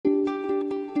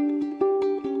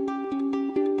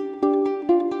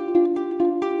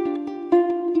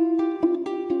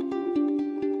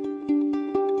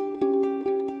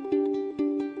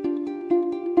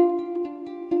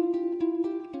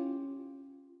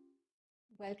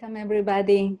Welcome,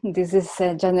 everybody. This is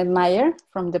Janet Meyer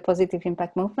from the Positive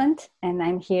Impact Movement, and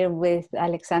I'm here with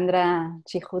Alexandra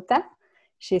Chijuta.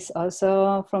 She's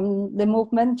also from the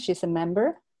movement. She's a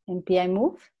member in PI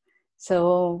Move.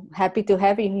 So happy to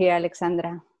have you here,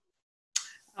 Alexandra.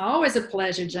 Always a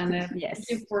pleasure, Janet. Yes.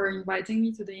 Thank you for inviting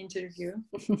me to the interview.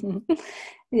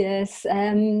 Yes.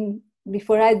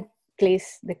 Before I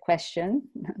place the question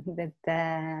that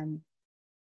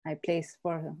I place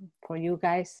for you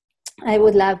guys, I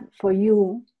would love for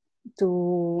you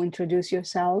to introduce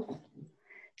yourself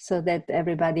so that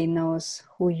everybody knows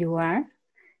who you are.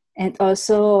 And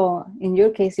also, in your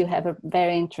case, you have a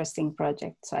very interesting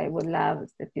project. So I would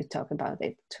love that you talk about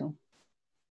it too.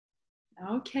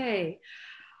 Okay.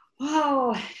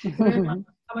 Wow. How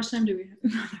much time do we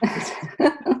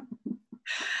have?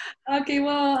 Okay,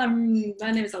 well,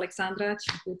 my name is Alexandra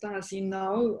Chijuta, as you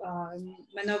know.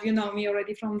 Many of you know me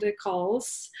already from the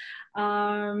calls.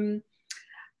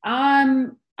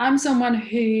 I'm someone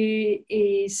who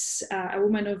is a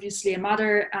woman, obviously a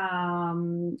mother,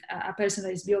 a person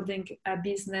that is building a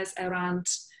business around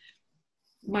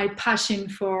my passion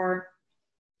for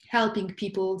helping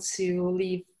people to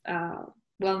live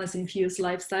wellness-infused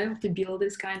lifestyle, to build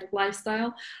this kind of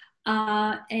lifestyle.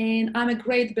 And I'm a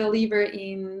great believer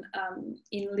in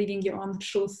living your own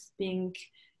truth, being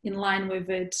in line with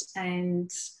it,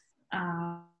 and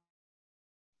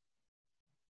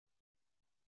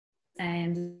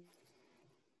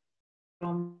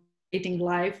from dating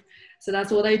life. So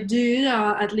that's what I do,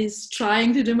 at least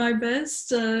trying to do my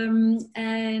best. And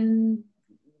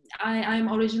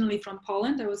I'm originally from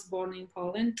Poland. I was born in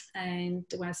Poland, and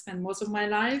where I spent most of my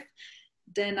life.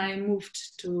 Then I moved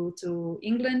to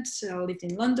England. I lived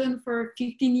in London for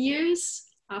 15 years.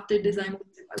 After this, I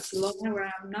moved to Barcelona, where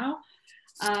I am now,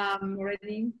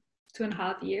 already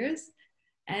 2.5 years.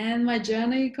 And my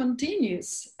journey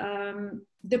continues.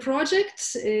 The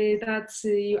project that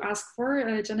you asked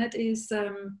for, Janet, is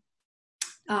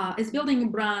building a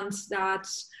brand that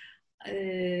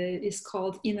is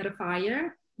called Inner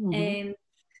Fire. Mm-hmm. And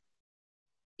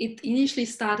it initially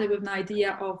started with an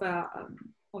idea of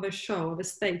a show, of a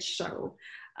stage show.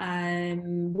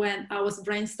 When I was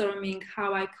brainstorming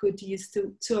how I could use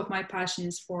two of my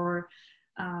passions for,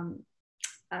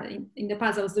 in the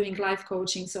past I was doing life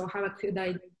coaching, so how could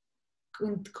I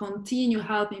continue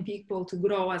helping people to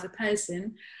grow as a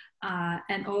person,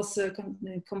 and also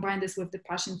combine this with the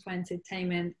passion for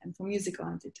entertainment and for musical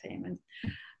entertainment,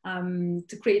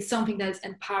 to create something that is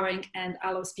empowering and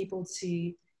allows people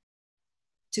to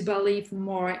believe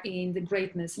more in the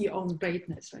greatness, your own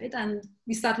greatness, right? And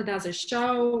we started as a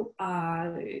show,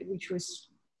 which was,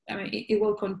 it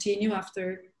will continue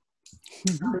after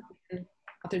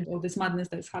all this madness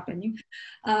that's happening.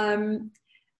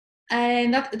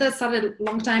 And that started a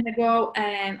long time ago,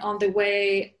 and on the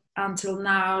way until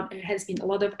now, there has been a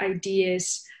lot of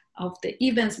ideas of the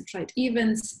events. We tried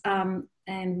events,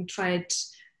 and we tried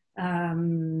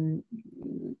some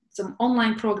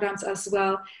online programs as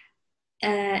well.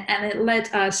 And it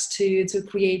led us to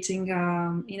creating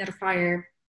Inner Fire.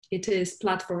 It is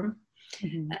platform,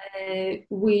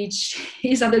 which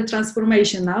is under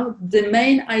transformation now. The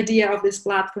main idea of this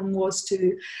platform was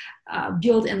to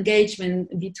build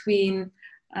engagement between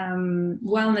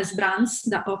wellness brands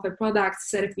that offer products,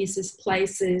 services,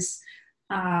 places,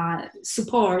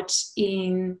 support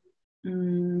in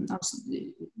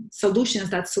solutions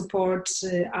that support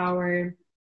our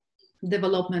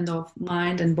development of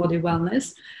mind and body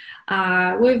wellness,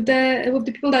 with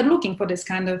the people that are looking for this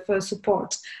kind of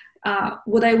support.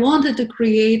 What I wanted to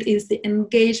create is the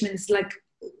engagement. It's like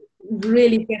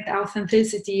really get the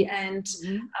authenticity and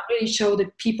really show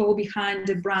the people behind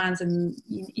the brands, and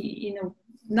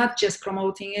not just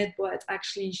promoting it, but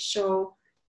actually show,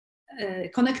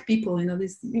 connect people.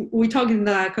 We talk in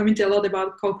the community a lot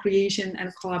about co-creation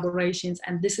and collaborations,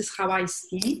 and this is how I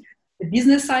see the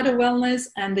business side of wellness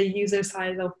and the user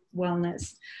side of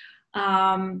wellness.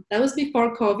 That was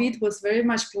before COVID, was very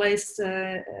much placed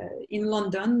in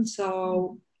London,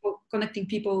 so connecting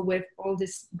people with all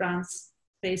these brands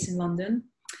based in London.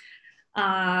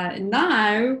 Now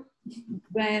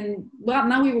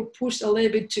we were pushed a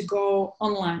little bit to go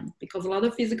online because a lot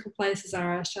of physical places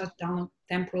are shut down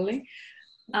temporarily,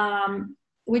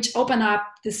 which open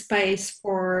up the space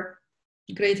for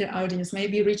greater audience,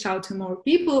 maybe reach out to more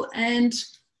people, and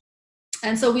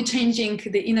so we're changing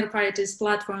the Inner Fire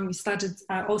platform. We started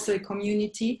also a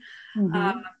community,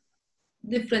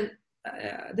 different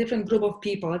group of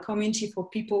people, a community for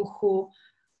people who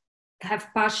have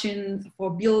passion for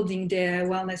building their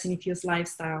wellness infused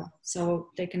lifestyle.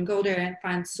 So they can go there and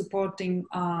find supporting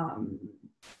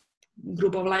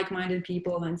group of like-minded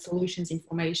people and solutions,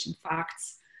 information,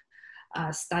 facts,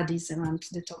 studies around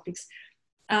the topics.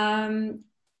 And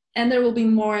there will be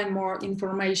more and more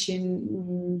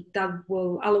information that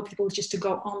will allow people just to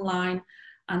go online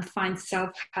and find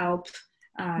self-help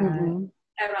around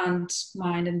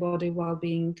mind and body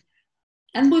well-being.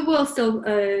 And we will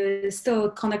still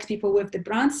connect people with the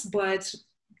brands, but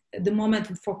at the moment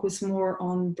we focus more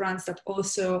on brands that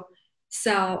also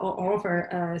sell or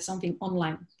offer something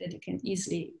online that you can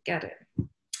easily get it.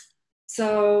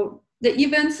 So the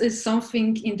events is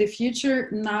something in the future.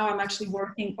 Now I'm actually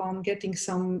working on getting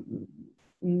some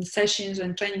sessions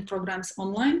and training programs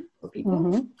online for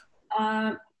people.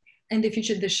 In the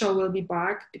future, the show will be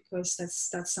back because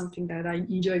that's something that I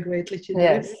enjoy greatly to do.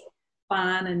 It's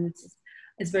fun and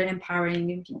it's very empowering,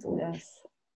 and people.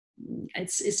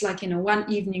 It's like, you know,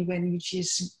 one evening when you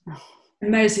just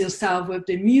immerse yourself with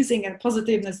the music and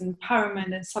positiveness and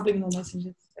empowerment and subliminal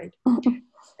messages.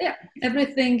 Yeah,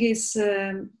 everything is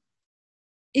to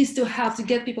have to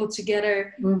get people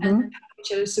together and help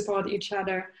each other, support each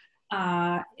other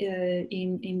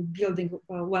in building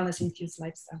a wellness-infused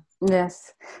lifestyle.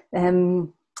 Yes.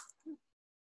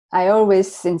 I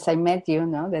always, since I met you,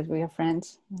 know that we are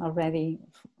friends already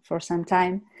for some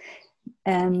time,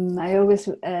 I always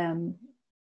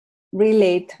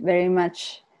relate very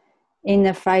much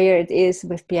Inner Fire it is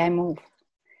with PI Move,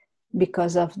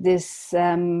 because of this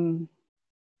inner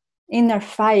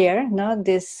fire, no?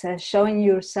 This showing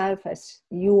yourself as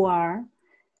you are,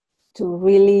 to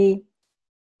really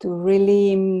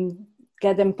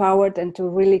get empowered and to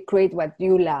really create what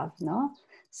you love, no?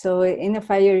 So Inner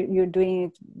Fire, you're doing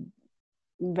it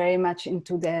very much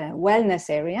into the wellness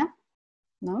area,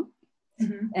 no?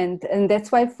 And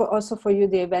that's why also for you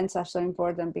the events are so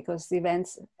important, because the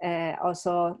events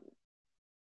also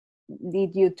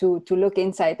lead you to look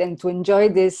inside and to enjoy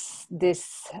this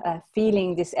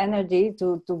feeling, this energy,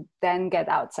 to then get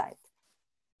outside.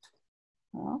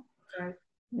 Oh? Right.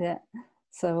 Yeah.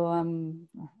 So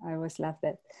I always love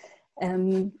that.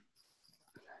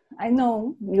 I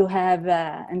know you have,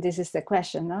 and this is the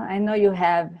question, no? I know you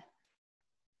have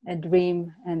a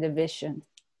dream and a vision.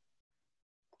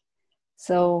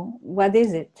 So what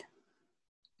is it?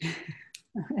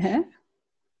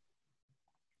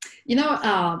 You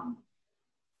know,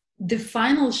 the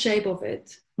final shape of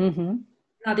it,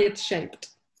 not yet shaped.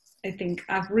 I think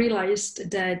I've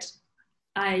realized that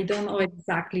I don't know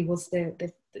exactly what's the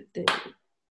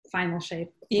final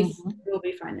shape, if it will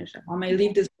be final shape. I may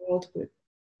leave this world with,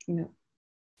 you know,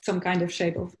 some kind of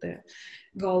shape of the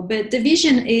goal. But the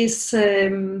vision is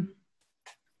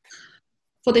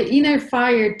for the Inner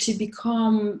Fire to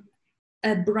become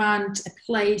a brand, a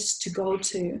place to go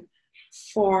to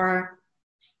for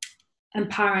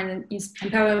empowerment,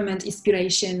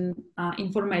 inspiration,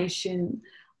 information,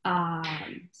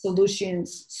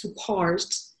 solutions, support,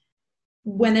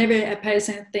 whenever a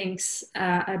person thinks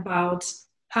about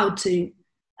how to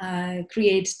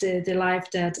create the life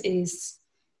that is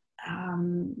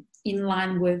in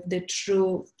line with the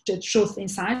truth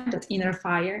inside, that inner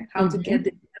fire, how to get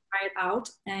the inner fire out,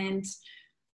 and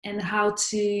how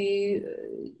to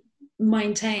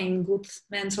maintain good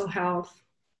mental health,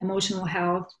 emotional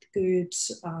health, good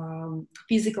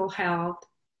physical health,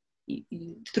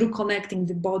 through connecting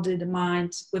the body, the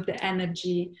mind with the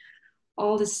energy,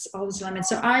 all this elements.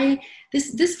 So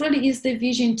this really is the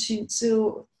vision to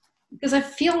because I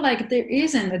feel like there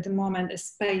isn't at the moment a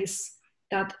space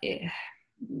that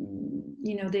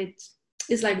you know, that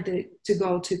is like the to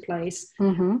go to place.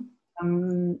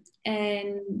 And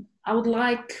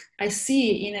I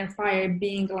see Inner Fire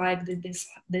being like this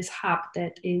hub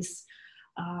that is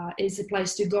a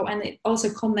place to go, and it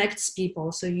also connects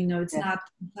people. So, you know, it's not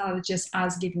just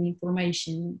us giving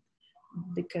information,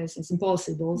 because it's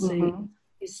impossible. So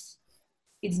it's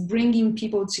bringing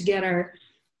people together,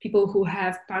 people who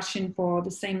have passion for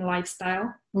the same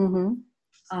lifestyle,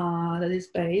 that is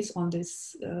based on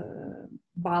this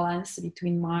balance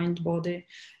between mind, body,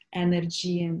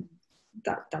 energy, and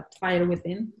that fire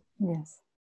within. Yes.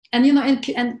 And, you know,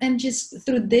 and just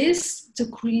through this to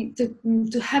create,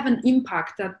 to have an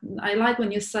impact. That I like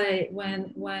when you say,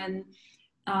 when you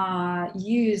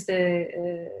use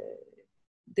the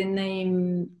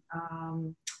name,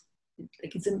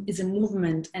 like it's a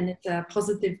movement and it's a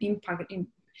positive impact.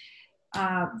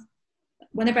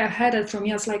 Whenever I heard it from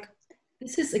you, I was like,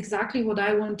 this is exactly what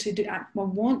I want to do. I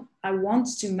want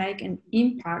to make an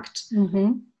impact,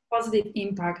 positive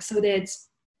impact, so that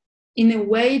in a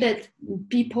way that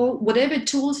people, whatever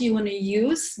tools you want to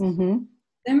use them,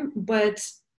 but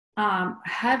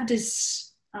have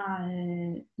this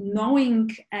knowing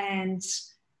and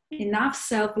enough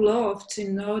self-love to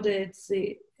know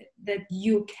that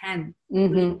you can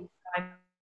live.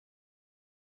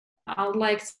 I would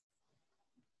like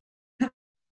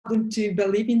them to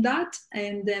believe in that,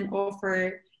 and then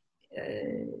offer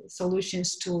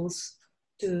solutions, tools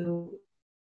to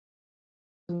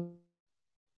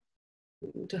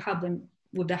help them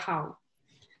with the how.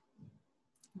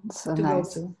 So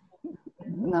nice.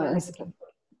 No,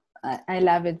 I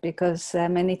love it, because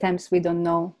many times we don't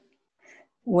know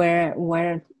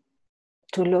where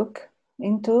to look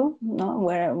into, no,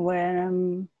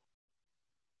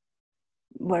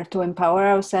 where to empower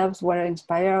ourselves, where to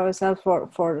inspire ourselves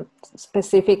for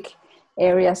specific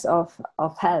areas of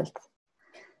health.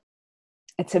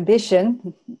 It's a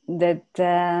vision that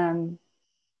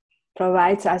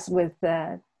provides us with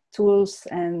tools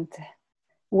and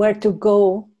where to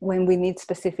go when we need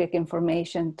specific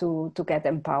information to get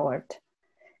empowered,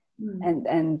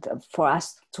 and for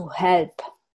us to help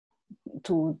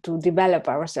to develop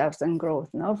ourselves and growth,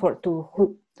 no,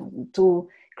 to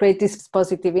create this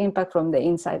positive impact from the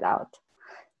inside out.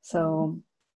 So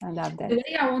I love that. The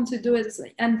way I want to do it is,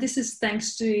 and this is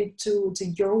thanks to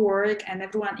your work and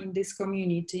everyone in this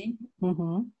community,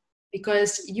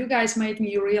 because you guys made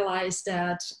me realize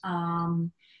that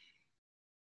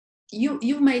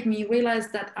you made me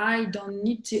realize that I don't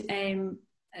need to aim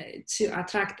to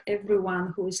attract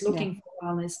everyone who is looking for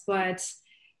wellness,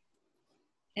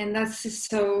 and that's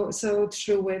so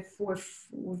true with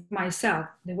myself.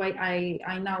 The way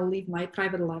I now live my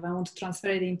private life, I want to transfer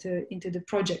it into the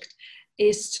project,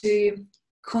 is to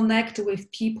connect with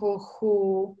people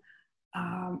who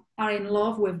are in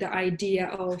love with the idea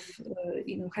of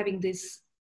having this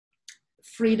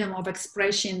freedom of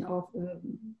expression of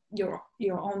your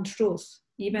own truth,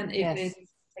 even if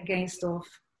it's against of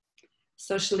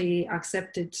socially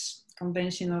accepted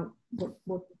convention of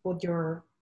what your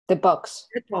the box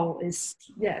is.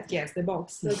 The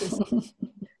box.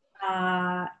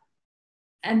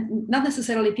 And not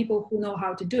necessarily people who know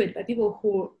how to do it, but people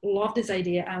who love this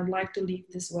idea and would like to live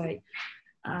this way.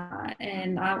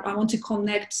 And I want to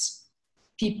connect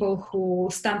people who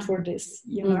stand for this,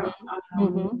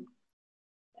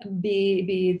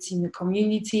 be it in the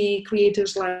community,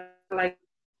 creators like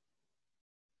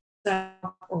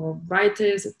or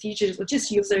writers, or teachers, or just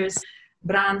users,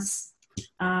 brands,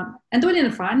 and do it in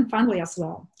a fun way as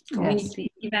well.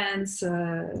 Community events,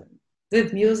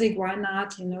 with music, why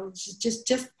not?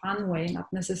 Just fun way,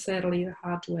 not necessarily a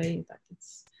hard way that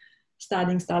it's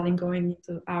starting going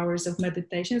into hours of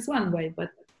meditation. It's one way, but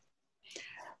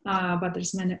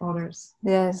there's many others.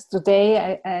 Yes,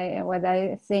 today what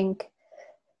I think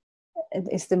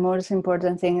is the most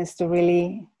important thing is to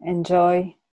really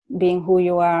enjoy being who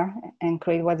you are and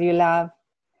create what you love,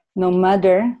 no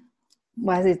matter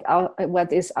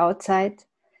what is outside,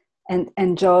 and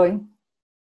enjoy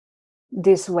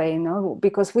this way, no?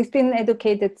 Because we've been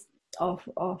educated of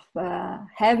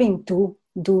having to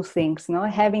do things, no?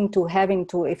 Having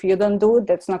to. If you don't do it,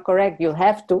 that's not correct. You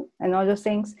have to, and all those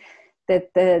things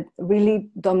that really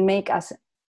don't make us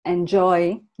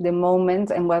enjoy the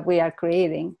moment and what we are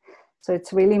creating. So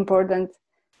it's really important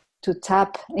to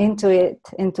tap into it,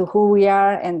 into who we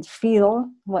are, and feel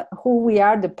who we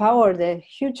are, the power, the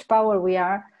huge power we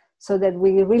are, so that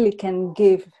we really can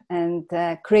give and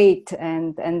create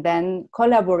and then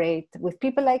collaborate with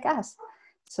people like us.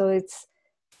 So it's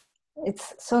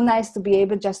so nice to be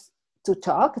able just to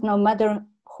talk, no matter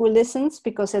who listens,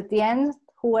 because at the end,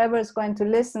 whoever is going to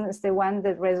listen is the one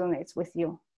that resonates with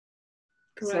you.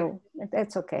 Correct. So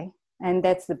that's okay. And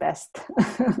that's the best.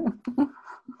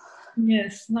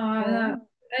 Yes, no,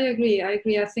 I agree. I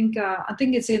think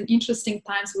it's an interesting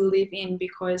times we live in,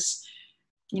 because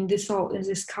in this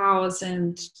chaos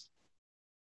and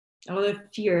a lot of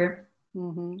fear,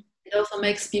 it also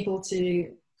makes people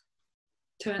to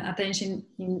turn attention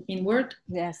inward.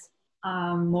 Yes,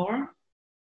 more,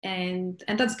 and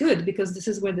that's good, because this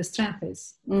is where the strength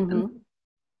is. And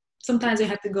sometimes you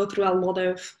have to go through a lot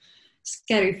of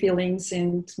scary feelings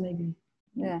and maybe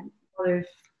a lot of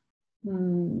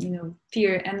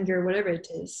fear, anger, whatever it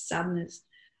is, sadness,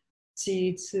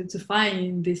 to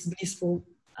find this blissful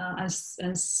and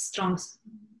strong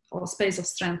space of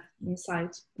strength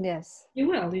inside. Yes, you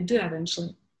do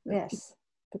eventually. Yes,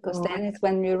 because then it's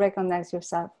when you recognize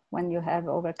yourself, when you have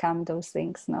overcome those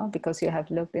things, no? Because you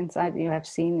have looked inside, you have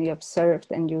seen, you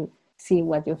observed, and you see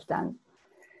what you've done.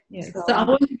 Yes. So I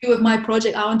want to be with my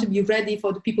project. I want to be ready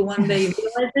for the people when they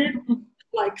realize it,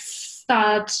 like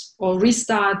start or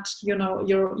restart,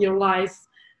 your life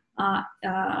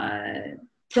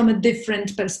from a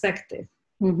different perspective,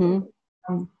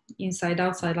 inside,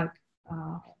 outside, like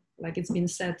like it's been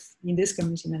said in this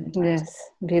community many times. Yes,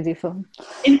 beautiful.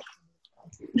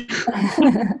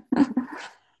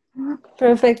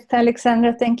 Perfect,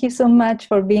 Alexandra. Thank you so much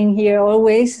for being here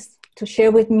always to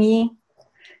share with me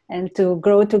and to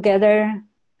grow together,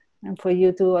 and for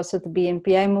you to also to be in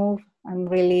PI Move. I'm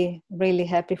really, really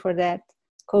happy for that.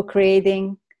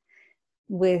 Co-creating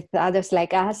with others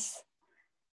like us.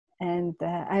 And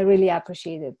I really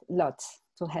appreciate it lots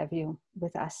to have you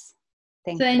with us.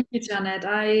 Thank you, Janet.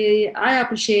 I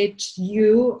appreciate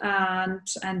you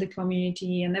and the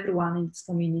community and everyone in this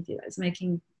community that's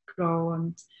making grow,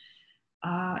 and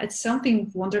it's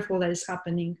something wonderful that is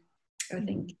happening, I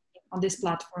think, on this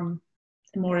platform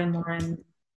more and more, and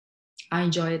I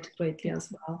enjoy it greatly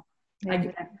as well.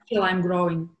 Yeah. I feel I'm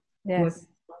growing. Yes.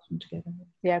 Together.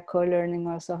 We are co-learning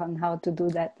also on how to do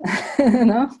that.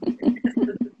 No?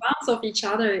 The balance of each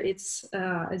other, it's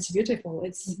beautiful.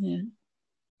 It's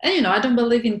and I don't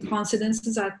believe in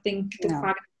coincidences. I think the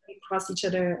fact that we cross each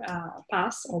other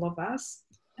paths, all of us,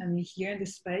 and here in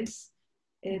this space,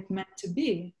 it meant to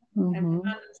be. Everyone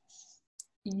is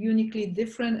uniquely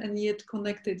different and yet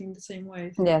connected in the same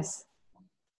way. Yes.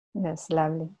 Yes,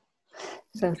 lovely.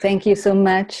 So thank you so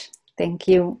much. Thank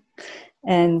you.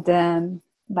 And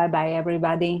bye-bye,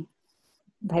 everybody.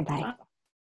 Bye-bye.